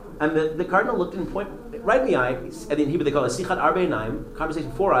wonderful. And the cardinal looked at him right in the eye, and in Hebrew they call it Sichat Arbe Einayim,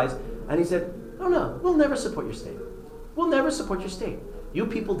 conversation 4 eyes, and he said, no, we'll never support your state. We'll never support your state. You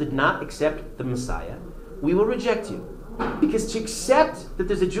people did not accept the Messiah. We will reject you. Because to accept that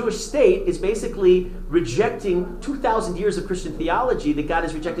there's a Jewish state is basically rejecting 2,000 years of Christian theology that God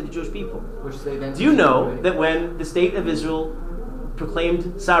has rejected the Jewish people. Do you know that when the state of Israel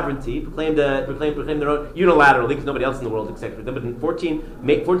proclaimed sovereignty, proclaimed their own unilaterally, because nobody else in the world accepted them, but in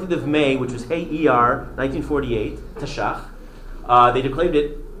 14th of May, which was Hey ER, 1948, Tashach, they declared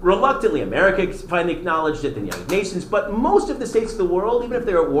it reluctantly. America finally acknowledged it, the United Nations, but most of the states of the world, even if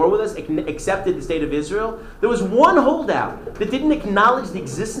they were at war with us, accepted the state of Israel. There was one holdout that didn't acknowledge the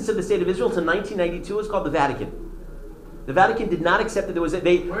existence of the state of Israel until 1992. It's called the Vatican. The Vatican did not accept that there was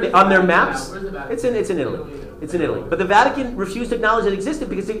on their maps. It's in Italy. It's in Italy. But the Vatican refused to acknowledge it existed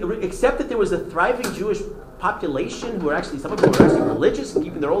because they accepted there was a thriving Jewish population who were actually, some of them were actually religious and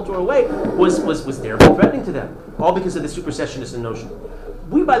keeping their old Torah away was terribly threatening to them. All because of the supersessionist notion.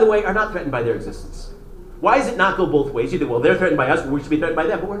 We, by the way, are not threatened by their existence. Why does it not go both ways? You think, well, they're threatened by us, we should be threatened by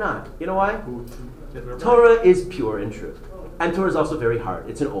them, but we're not. You know why? Torah is pure and true. And Torah is also very hard.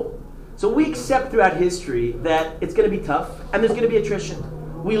 It's an old. So we accept throughout history that it's going to be tough, and there's going to be attrition.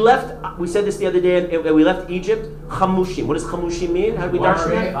 We said this the other day, and we left Egypt, chamushim. What does chamushim mean? How did we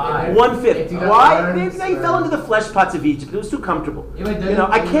darshan it? 1/5. Why? They fell into the flesh pots of Egypt. It was too comfortable.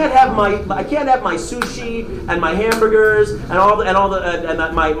 I can't have my sushi and my hamburgers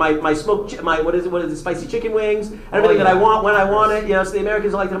and my smoked what is it, spicy chicken wings and everything that I want when I want it. So the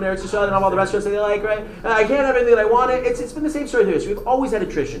Americans like to come to Eretz Yisrael and all the restaurants that they like, right? And I can't have everything that I want it. It's been the same story through history. We've always had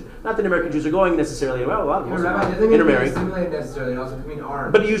attrition. Not that American Jews are going necessarily. Well, a lot of them intermarrying. Necessarily, it also can mean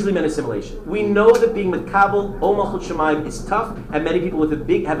armed. But it usually meant assimilation. We know that being Makabel, O Malchut Shemaim is tough, and many people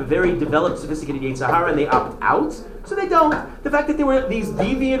have a very developed, sophisticated Yetzer Hara, and they opt out, so they don't. The fact that there were these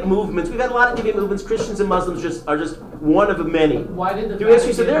deviant movements, we've had a lot of deviant movements, Christians and Muslims are just one of many. Why did through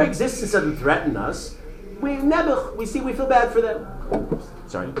history, so their existence doesn't threaten us. We feel bad for them.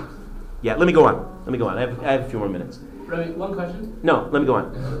 Sorry. Yeah, let me go on. I have a few more minutes. Rabbi, one question? No, let me go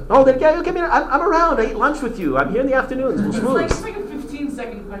on. Oh, then give me. I'm around. I eat lunch with you. I'm here in the afternoons. We'll schmooze. It's like a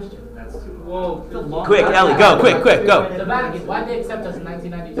 15-second question. That's too long. Quick, Ellie, go. Quick, go. The Vatican. Why did they accept us in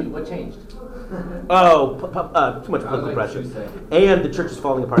 1992? What changed? Oh, too much political pressure. And the church is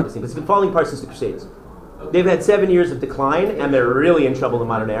falling apart. It's been falling apart since the Crusades. They've had 7 years of decline, and they're really in trouble in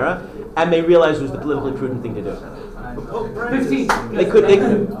the modern era. And they realized it was the politically prudent thing to do. 15.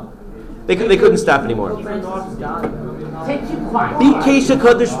 They couldn't stop anymore. Take you quiet. Bikesh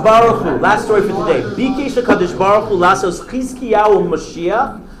HaKadosh Baruch Hu. Last story for today. Bikesh HaKadosh Baruch Hu lasos Chizkiyahu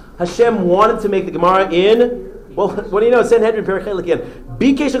Mashiach. Hashem wanted to make the Gemara in. Well, what do you know? Sanhedrin Perikel again.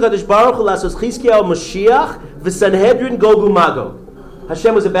 Bikesh HaKadosh Baruch Hu lasos Chizkiyahu Mashiach v'Sanhedrin Gogu Mago.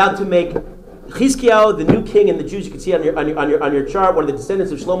 Hashem was about to make Chizkiyahu, the new king, and the Jews. You can see on your chart, one of the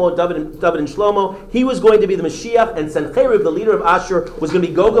descendants of Shlomo, David and Shlomo. He was going to be the Mashiach, and Sancherib, the leader of Ashur, was going to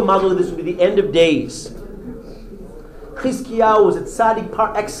be Gog and Magog. This would be the end of days. Chizkiyahu was a tzaddik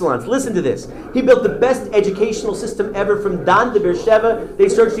par excellence. Listen to this. He built the best educational system ever from Dan to Beersheba. They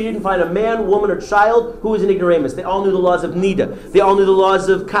searched, he didn't find a man, woman, or child who was an ignoramus. They all knew the laws of Nida. They all knew the laws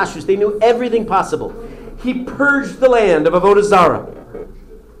of Kashrus. They knew everything possible. He purged the land of Avodah Zarah.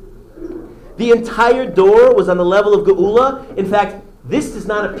 The entire door was on the level of Geula. In fact, this does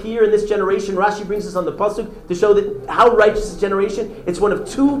not appear in this generation. Rashi brings us on the pasuk to show that how righteous this generation. It's one of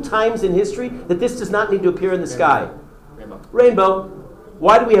 2 times in history that this does not need to appear in the sky. Rainbow.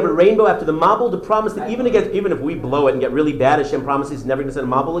 Why do we have a rainbow after the Mabul? To promise that even if we blow it and get really bad, Hashem promises He's never going to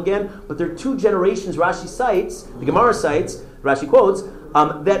send a Mabul again. But there are 2 generations Rashi cites, the Gemara cites, Rashi quotes,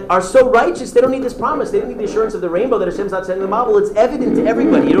 that are so righteous they don't need this promise. They don't need the assurance of the rainbow that Hashem's not sending the Mabul. It's evident to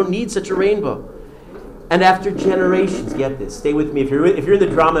everybody. You don't need such a rainbow. And after generations, get this, stay with me. If you're in the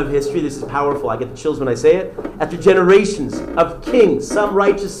drama of history, this is powerful. I get the chills when I say it. After generations of kings, some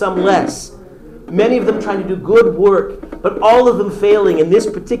righteous, some less, many of them trying to do good work, but all of them failing in this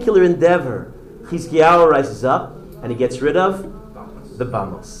particular endeavor, Chizkiyahu rises up and he gets rid of the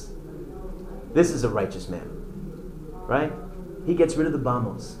Bamos. This is a righteous man, right? He gets rid of the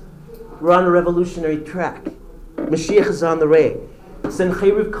Bamos. We're on a revolutionary track. Mashiach is on the way.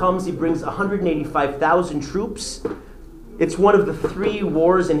 Sencheriv comes, he brings 185,000 troops. It's one of the 3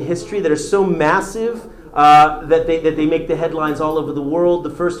 wars in history that are so massive that they make the headlines all over the world. The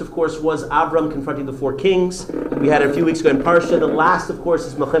first, of course, was Avram confronting the 4 kings. We had it a few weeks ago in Parsha. The last, of course,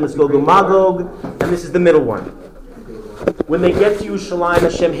 is Milchemes Gog and Magog, and this is the middle one. When they get to Yerushalayim,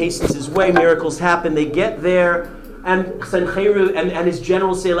 Hashem hastens his way. Miracles happen. They get there, and Sancherib and his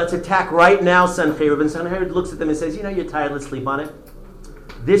generals say, "Let's attack right now, Sancherib." And Sancherib looks at them and says, "You know, you're tired. Let's sleep on it."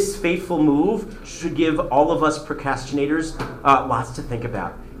 This fateful move should give all of us procrastinators lots to think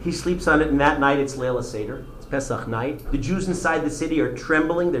about. He sleeps on it, and that night it's Leila Seder. It's Pesach night. The Jews inside the city are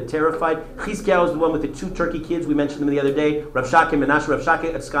trembling. They're terrified. Chizkiyahu is the one with the 2 turkey kids. We mentioned them the other day. Rav Shaka and Menashe. Rav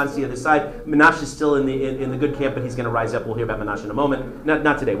Shaka ensconced the other side. Menashe is still in the good camp, but he's going to rise up. We'll hear about Menashe in a moment.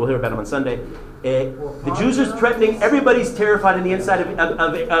 Not today. We'll hear about him on Sunday. The Jews are threatening. Everybody's terrified on the inside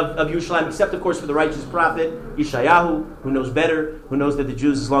of Yerushalayim, except, of course, for the righteous prophet, Yeshayahu, who knows better, who knows that the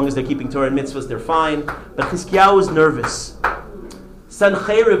Jews, as long as they're keeping Torah and mitzvahs, they're fine. But Chizkiyahu is nervous.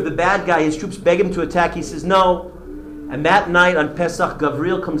 Sancherib, the bad guy, his troops beg him to attack. He says no. And that night on Pesach,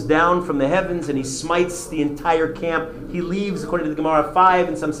 Gavriel comes down from the heavens and he smites the entire camp. He leaves, according to the Gemara, 5,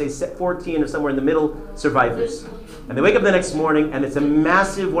 and some say 14, or somewhere in the middle, survivors. And they wake up the next morning, and it's a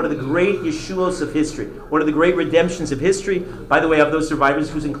massive, one of the great Yeshuos of history, one of the great redemptions of history. By the way, of those survivors,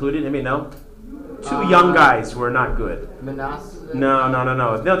 who's included? Anybody know? 2 young guys who are not good. Manasseh?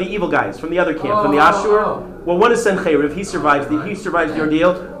 No, the evil guys from the other camp, from the Ashur. Well, one is Sancherib. He survives the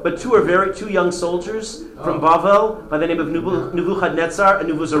ordeal. But 2 young soldiers from Bavel by the name of Nebuchadnezzar and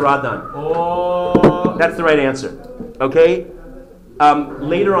Nebuzaradan. That's the right answer. Okay.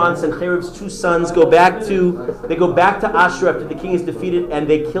 Later on, Sancherib's 2 sons go back to Ashur after the king is defeated, and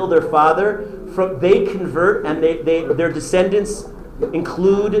they kill their father. They convert, and their descendants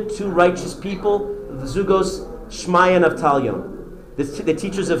include 2 righteous people, the Zugos Shmai and Avtalion. The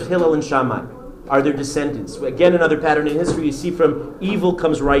teachers of Hillel and Shammai are their descendants. Again, another pattern in history you see: from evil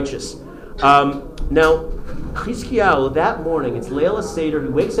comes righteous. Now, Chizkiyahu, that morning, it's Leila Seder, he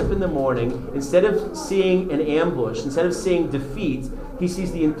wakes up in the morning, instead of seeing an ambush, instead of seeing defeat, he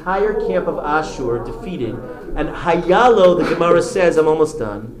sees the entire camp of Ashur defeated. And Hayalo, the Gemara says, I'm almost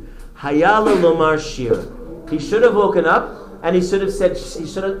done, Hayalo Lomar Shir. He should have woken up, and he should have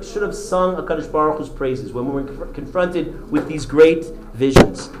sung HaKadosh Baruch Hu's praises. When we're confronted with these great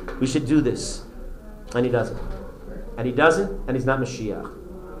visions, we should do this. And he doesn't. And he's not Mashiach.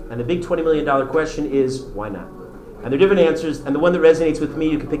 And the big $20 million question is, why not? And there are different answers, and the one that resonates with me,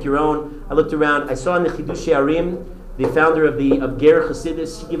 you can pick your own. I looked around, I saw in the Chidushei Arim, the founder of Ger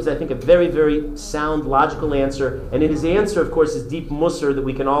Chassidus, he gives, I think, a very, very sound, logical answer. And in his answer, of course, is deep musar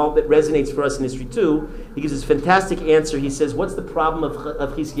that resonates for us in history too. He gives this fantastic answer. He says, what's the problem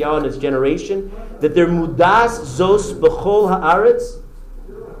of Chizkiyahu and his generation? That they're mudas zos b'chol haaretz.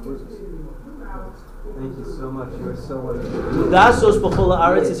 Thank you so much. You're so wonderful. Mudas zos b'chol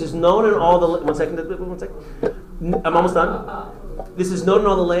haaretz. This is known in all the... One second. I'm almost done. This is known in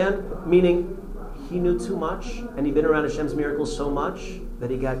all the land, meaning... he knew too much, and he'd been around Hashem's miracles so much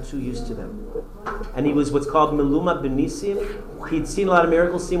that he got too used to them. And he was what's called Meluma B'Nisim. He'd seen a lot of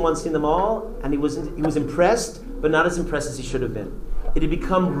miracles, seen them all, and he was impressed, but not as impressed as he should have been. It had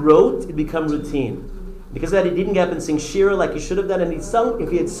become rote, it had become routine. Because of that, he didn't get up and sing Shira like he should have done, and if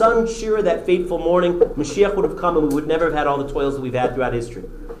he had sung Shira that fateful morning, Mashiach would have come, and we would never have had all the toils that we've had throughout history.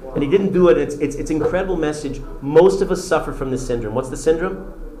 And he didn't do it. It's an incredible message. Most of us suffer from this syndrome. What's the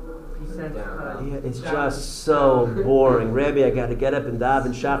syndrome? It's just so boring. Rabbi, I got to get up and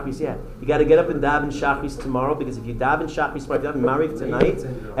daven Shachris. Yeah, you got to get up and daven Shachris tomorrow, because if you daven Shachris tomorrow, if you daven Mariv tonight,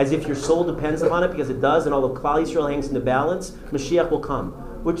 as if your soul depends upon it, because it does, and all the Klal Yisrael hangs in the balance, Mashiach will come.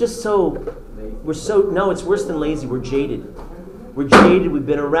 No, it's worse than lazy. We're jaded. We've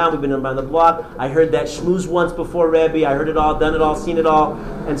been around the block. I heard that shmooze once before, Rabbi. I heard it all, done it all, seen it all,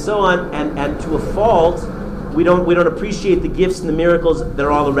 and so on. And to a fault, we don't appreciate the gifts and the miracles that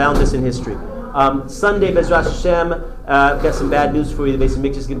are all around us in history. Sunday, Bezras Hashem, I've got some bad news for you. The Beis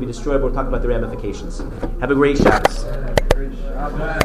Hamikdash is going to be destroyed, but we'll talk about the ramifications. Have a great Shabbos.